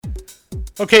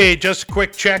Okay, just a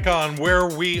quick check on where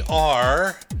we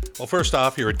are. Well, first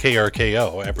off, you're at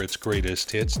KRKO, Everett's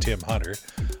Greatest Hits, Tim Hunter.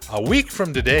 A week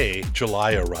from today,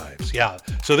 July arrives. Yeah,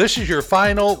 so this is your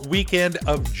final weekend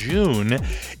of June.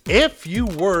 If you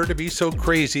were to be so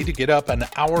crazy to get up an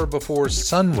hour before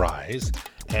sunrise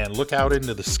and look out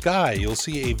into the sky, you'll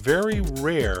see a very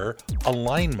rare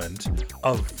alignment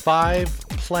of 5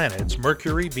 planets,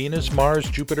 Mercury, Venus, Mars,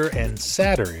 Jupiter, and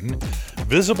Saturn,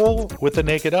 visible with the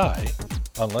naked eye,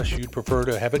 unless you'd prefer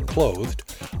to have it clothed,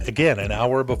 again, an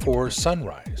hour before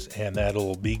sunrise, and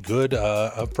that'll be good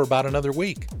for about another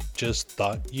week. Just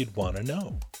thought you'd want to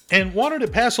know. And wanted to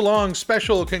pass along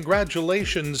special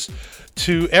congratulations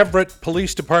to Everett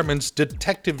Police Department's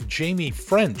Detective Jamie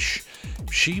French.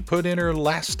 She put in her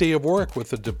last day of work with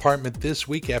the department this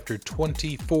week after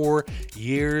 24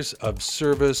 years of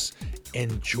service.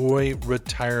 Enjoy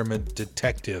retirement,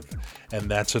 detective.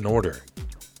 And that's an order.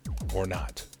 Or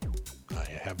not. I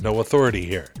have no authority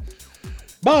here.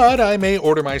 But I may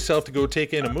order myself to go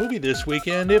take in a movie this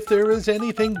weekend if there is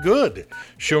anything good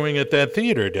showing at that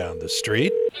theater down the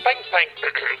street.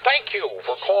 Thank you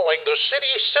for calling the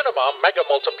City Cinema Mega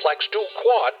Multiplex 2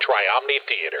 Quad Tri-Omni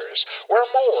Theaters, where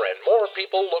more and more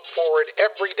people look forward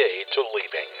every day to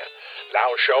leaving.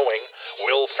 Now showing,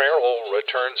 Will Ferrell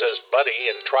returns as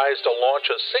Buddy and tries to launch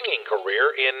a singing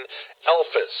career in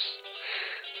Elvis.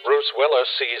 Bruce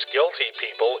Willis sees guilty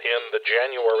people in The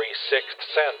January 6th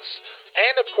Sense.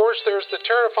 And, of course, there's the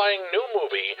terrifying new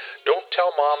movie, Don't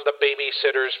Tell Mom the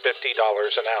Babysitter's $50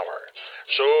 an hour.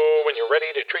 So, when you're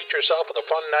ready to treat yourself with a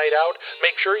fun night out,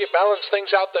 make sure you balance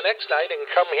things out the next night and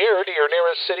come here to your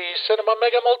nearest City Cinema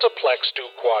Mega Multiplex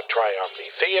 2 Quad Tri-Omni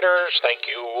Theaters. Thank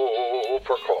you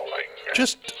for calling.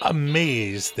 Just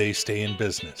amazed they stay in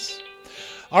business.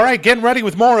 All right, getting ready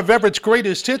with more of Everett's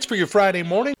Greatest Hits for your Friday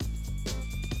morning.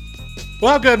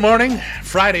 Well, good morning.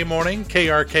 Friday morning,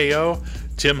 KRKO.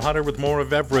 Tim Hunter with more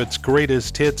of Everett's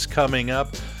Greatest Hits coming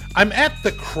up. I'm at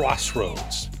the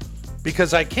crossroads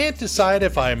because I can't decide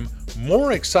if I'm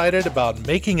more excited about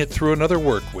making it through another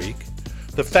work week,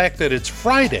 the fact that it's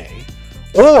Friday,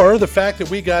 or the fact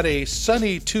that we got a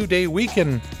sunny 2-day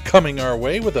weekend coming our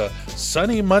way with a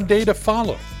sunny Monday to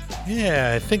follow.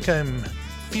 Yeah, I think I'm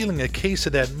feeling a case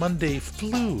of that Monday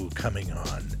flu coming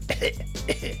on.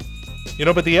 You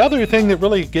know, but the other thing that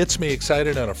really gets me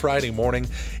excited on a Friday morning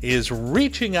is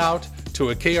reaching out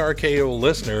to a KRKO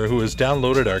listener who has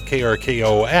downloaded our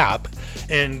KRKO app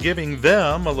and giving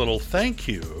them a little thank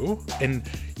you. And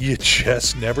you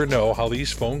just never know how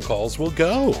these phone calls will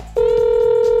go.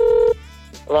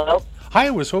 Hello? Hi,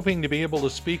 I was hoping to be able to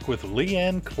speak with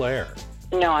Leanne Claire.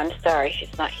 No, I'm sorry.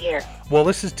 She's not here. Well,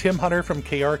 this is Tim Hunter from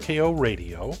KRKO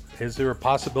Radio. Is there a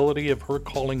possibility of her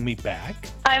calling me back?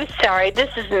 I'm sorry. This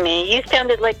is me. You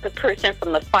sounded like the person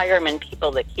from the fireman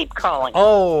people that keep calling.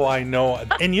 Oh, I know.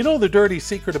 And you know the dirty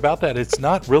secret about that? It's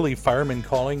not really firemen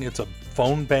calling. It's a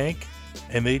phone bank.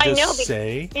 And they just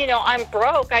say... You know, I'm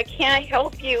broke. I can't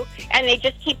help you. And they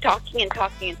just keep talking and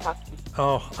talking and talking.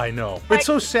 Oh, I know. It's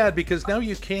so sad because now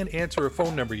you can't answer a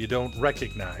phone number you don't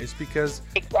recognize because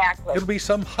exactly. It'll be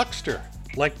some huckster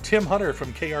like Tim Hunter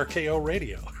from KRKO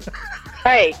Radio.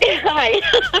 Right.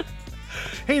 Hi.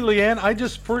 Hey, Leanne, I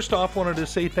just first off wanted to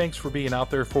say thanks for being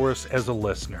out there for us as a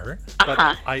listener. But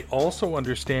I also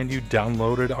understand you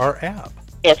downloaded our app.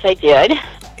 Yes, I did.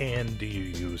 And do you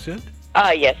use it?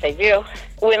 Yes, I do.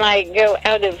 When I go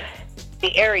out of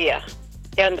the area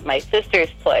down to my sister's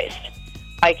place,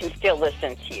 I can still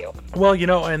listen to you. Well, you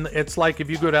know, and it's like if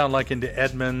you go down like into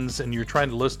Edmonds and you're trying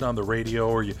to listen on the radio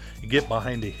or you get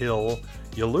behind a hill,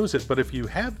 you lose it. But if you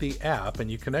have the app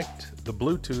and you connect the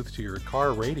Bluetooth to your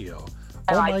car radio,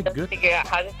 and oh I my just goodness. figure out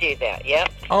how to do that,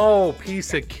 yep. Oh,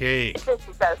 piece of cake. This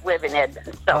does live in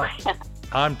Edmonds, so...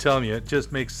 I'm telling you, it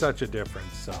just makes such a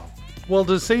difference. So, well,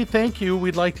 to say thank you,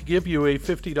 we'd like to give you a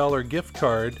 $50 gift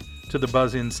card to the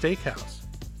Buzz Inn Steakhouse.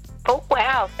 Oh,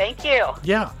 wow, thank you.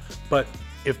 Yeah, but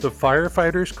if the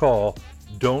firefighters call,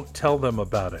 don't tell them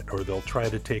about it or they'll try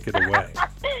to take it away.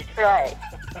 Right.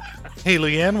 Hey,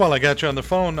 Leanne, while I got you on the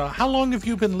phone, how long have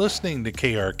you been listening to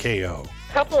KRKO?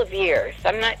 A couple of years.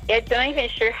 I'm not even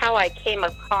sure how I came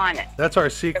upon it. That's our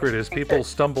secret is people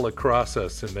stumble across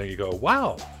us and they go,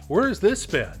 wow, where has this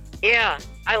been? Yeah,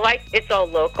 I like it's all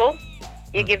local.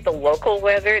 You give the local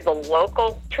weather, the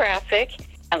local traffic,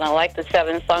 and I like the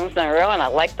 7 songs in a row, and I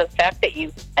like the fact that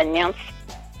you announce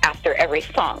after every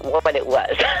song what it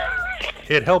was.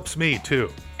 It helps me,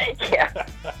 too. Yeah.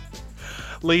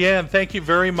 Leanne, thank you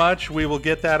very much. We will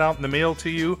get that out in the mail to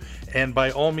you, and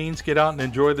by all means, get out and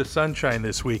enjoy the sunshine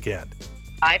this weekend.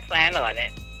 I plan on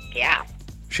it. Yeah.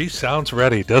 She sounds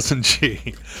ready, doesn't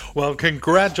she? Well,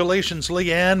 congratulations,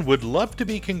 Leanne. Would love to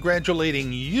be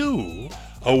congratulating you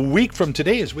a week from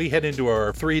today as we head into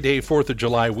our 3-day 4th of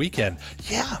July weekend.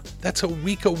 Yeah, that's a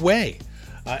week away.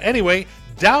 Anyway,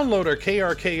 download our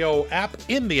KRKO app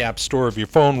in the App Store of your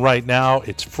phone right now.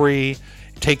 It's free.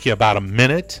 Take you about a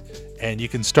minute, and you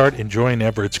can start enjoying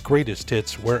Everett's greatest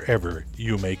hits wherever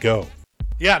you may go.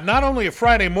 Yeah, not only a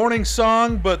Friday morning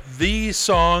song, but the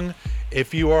song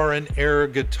if you are an air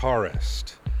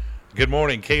guitarist. Good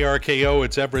morning, KRKO.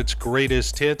 It's Everett's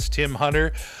greatest hits. Tim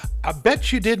Hunter. I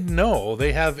bet you didn't know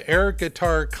they have air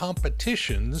guitar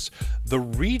competitions. The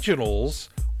regionals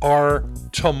are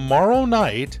tomorrow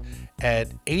night at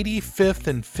 85th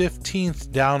and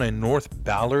 15th down in North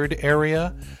Ballard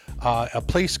area. A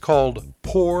place called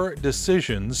Poor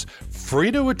Decisions.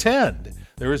 Free to attend.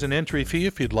 There is an entry fee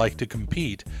if you'd like to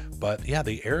compete. But yeah,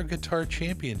 the Air Guitar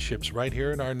Championships right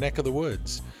here in our neck of the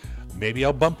woods. Maybe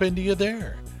I'll bump into you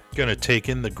there. Gonna take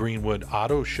in the Greenwood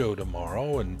Auto Show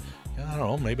tomorrow, and I don't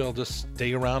know, maybe I'll just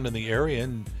stay around in the area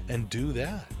and do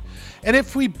that. And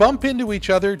if we bump into each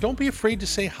other, don't be afraid to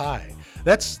say hi.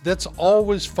 That's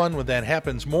always fun when that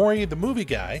happens. Maury, the movie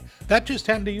guy, that just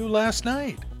happened to you last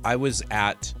night. I was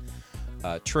at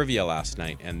trivia last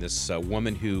night, and this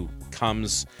woman who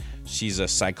comes, she's a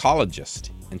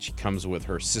psychologist, and she comes with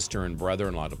her sister and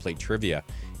brother-in-law to play trivia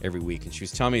every week. And she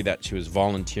was telling me that she was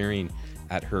volunteering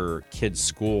at her kid's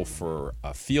school for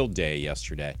a field day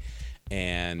yesterday.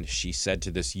 And she said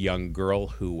to this young girl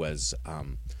who was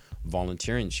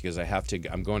volunteering, she goes,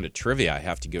 I'm going to trivia. I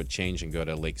have to go change and go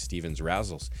to Lake Stevens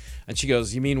Razzles. And she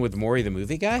goes, you mean with Maury the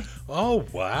movie guy? Oh,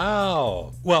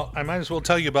 wow. Well, I might as well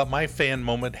tell you about my fan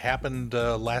moment. Happened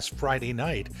last Friday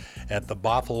night at the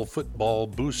Bothell Football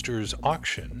Boosters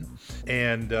auction.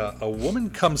 And a woman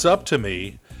comes up to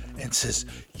me and says,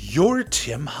 "You're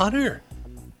Tim Hunter."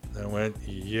 I went,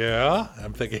 yeah.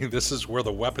 I'm thinking this is where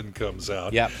the weapon comes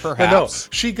out. Yeah, perhaps. No,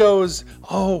 she goes,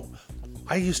 "Oh,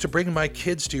 I used to bring my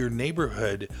kids to your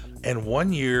neighborhood, and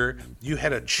one year you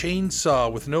had a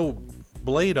chainsaw with no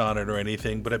blade on it or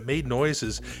anything, but it made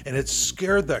noises, and it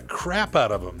scared the crap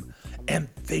out of them. And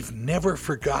they've never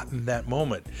forgotten that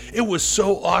moment. It was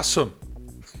so awesome."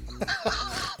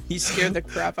 He scared the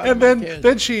crap out of my kids. And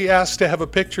then she asked to have a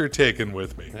picture taken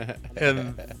with me.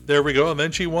 And there we go. And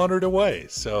then she wandered away.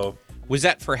 So was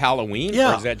that for Halloween?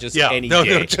 Yeah. Or is that just any day?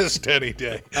 No, just any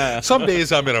day. Some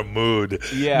days I'm in a mood.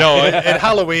 Yeah. No, at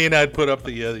Halloween I'd put up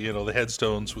the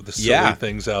headstones with the silly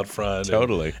things out front.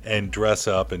 Totally. And dress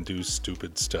up and do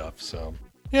stupid stuff. So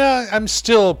yeah, I'm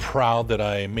still proud that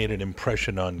I made an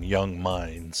impression on young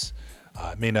minds.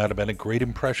 It may not have been a great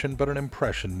impression, but an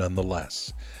impression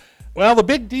nonetheless. Well, the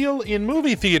big deal in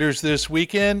movie theaters this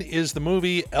weekend is the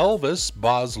movie Elvis.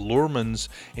 Baz Luhrmann's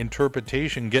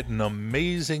interpretation getting an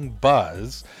amazing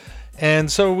buzz. And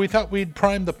so we thought we'd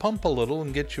prime the pump a little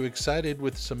and get you excited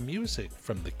with some music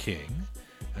from the King.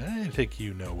 I think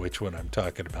you know which one I'm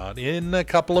talking about in a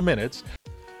couple of minutes.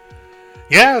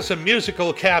 Yeah, some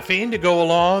musical caffeine to go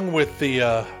along with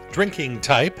the drinking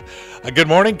type. Good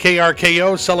morning,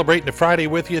 KRKO, celebrating the Friday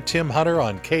with you. Tim Hunter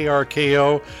on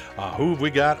KRKO. Who have we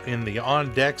got in the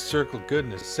on-deck circle?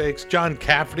 Goodness sakes. John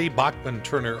Cafferty, Bachman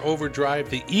Turner Overdrive,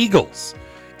 the Eagles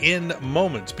in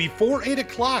moments before 8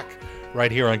 o'clock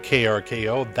right here on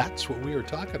KRKO. That's what we are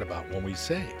talking about when we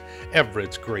say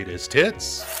Everett's greatest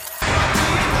hits.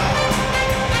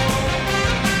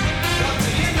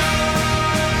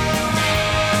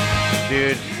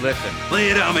 Dude, listen. Lay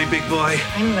it on me, big boy.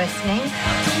 I'm listening.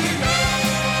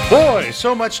 Boy,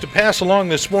 so much to pass along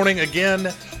this morning. Again,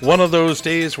 one of those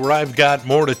days where I've got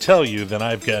more to tell you than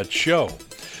I've got show.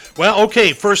 Well,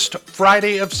 okay, first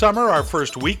Friday of summer, our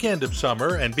first weekend of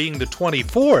summer, and being the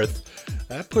 24th,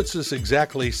 that puts us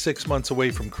exactly 6 months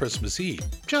away from Christmas Eve.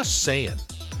 Just saying.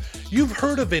 You've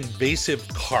heard of invasive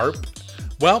carp?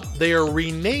 Well, they are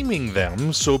renaming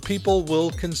them so people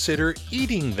will consider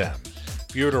eating them.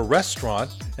 If you're at a restaurant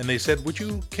and they said, "Would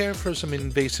you care for some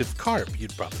invasive carp?"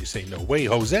 you'd probably say, "No way,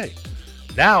 Jose."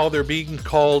 Now they're being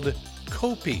called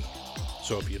kopi.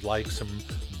 So if you'd like some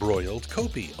broiled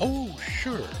kopi, oh,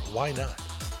 sure, why not?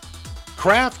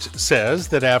 Kraft says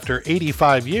that after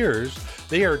 85 years,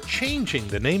 they are changing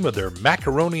the name of their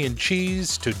macaroni and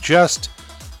cheese to just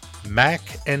mac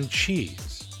and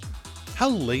cheese. How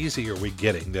lazy are we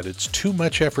getting that it's too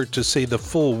much effort to say the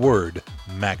full word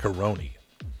macaroni?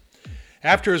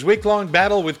 After his week-long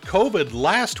battle with COVID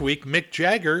last week, Mick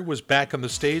Jagger was back on the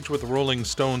stage with the Rolling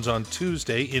Stones on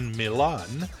Tuesday in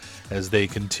Milan as they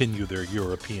continue their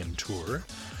European tour,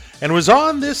 and was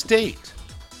on this date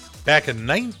back in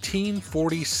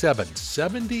 1947,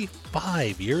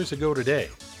 75 years ago today.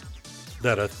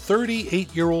 that a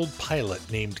 38-year-old pilot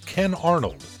named Ken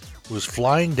Arnold was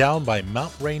flying down by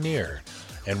Mount Rainier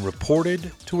and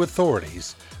reported to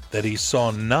authorities that he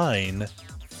saw 9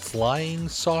 flying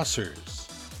saucers.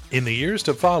 In the years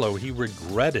to follow, he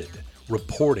regretted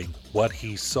reporting what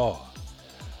he saw.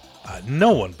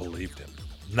 No one believed him,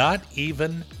 not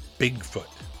even Bigfoot.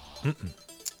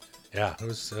 Yeah, it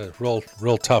was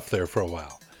real tough there for a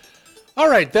while. All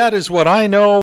right, that is what I know.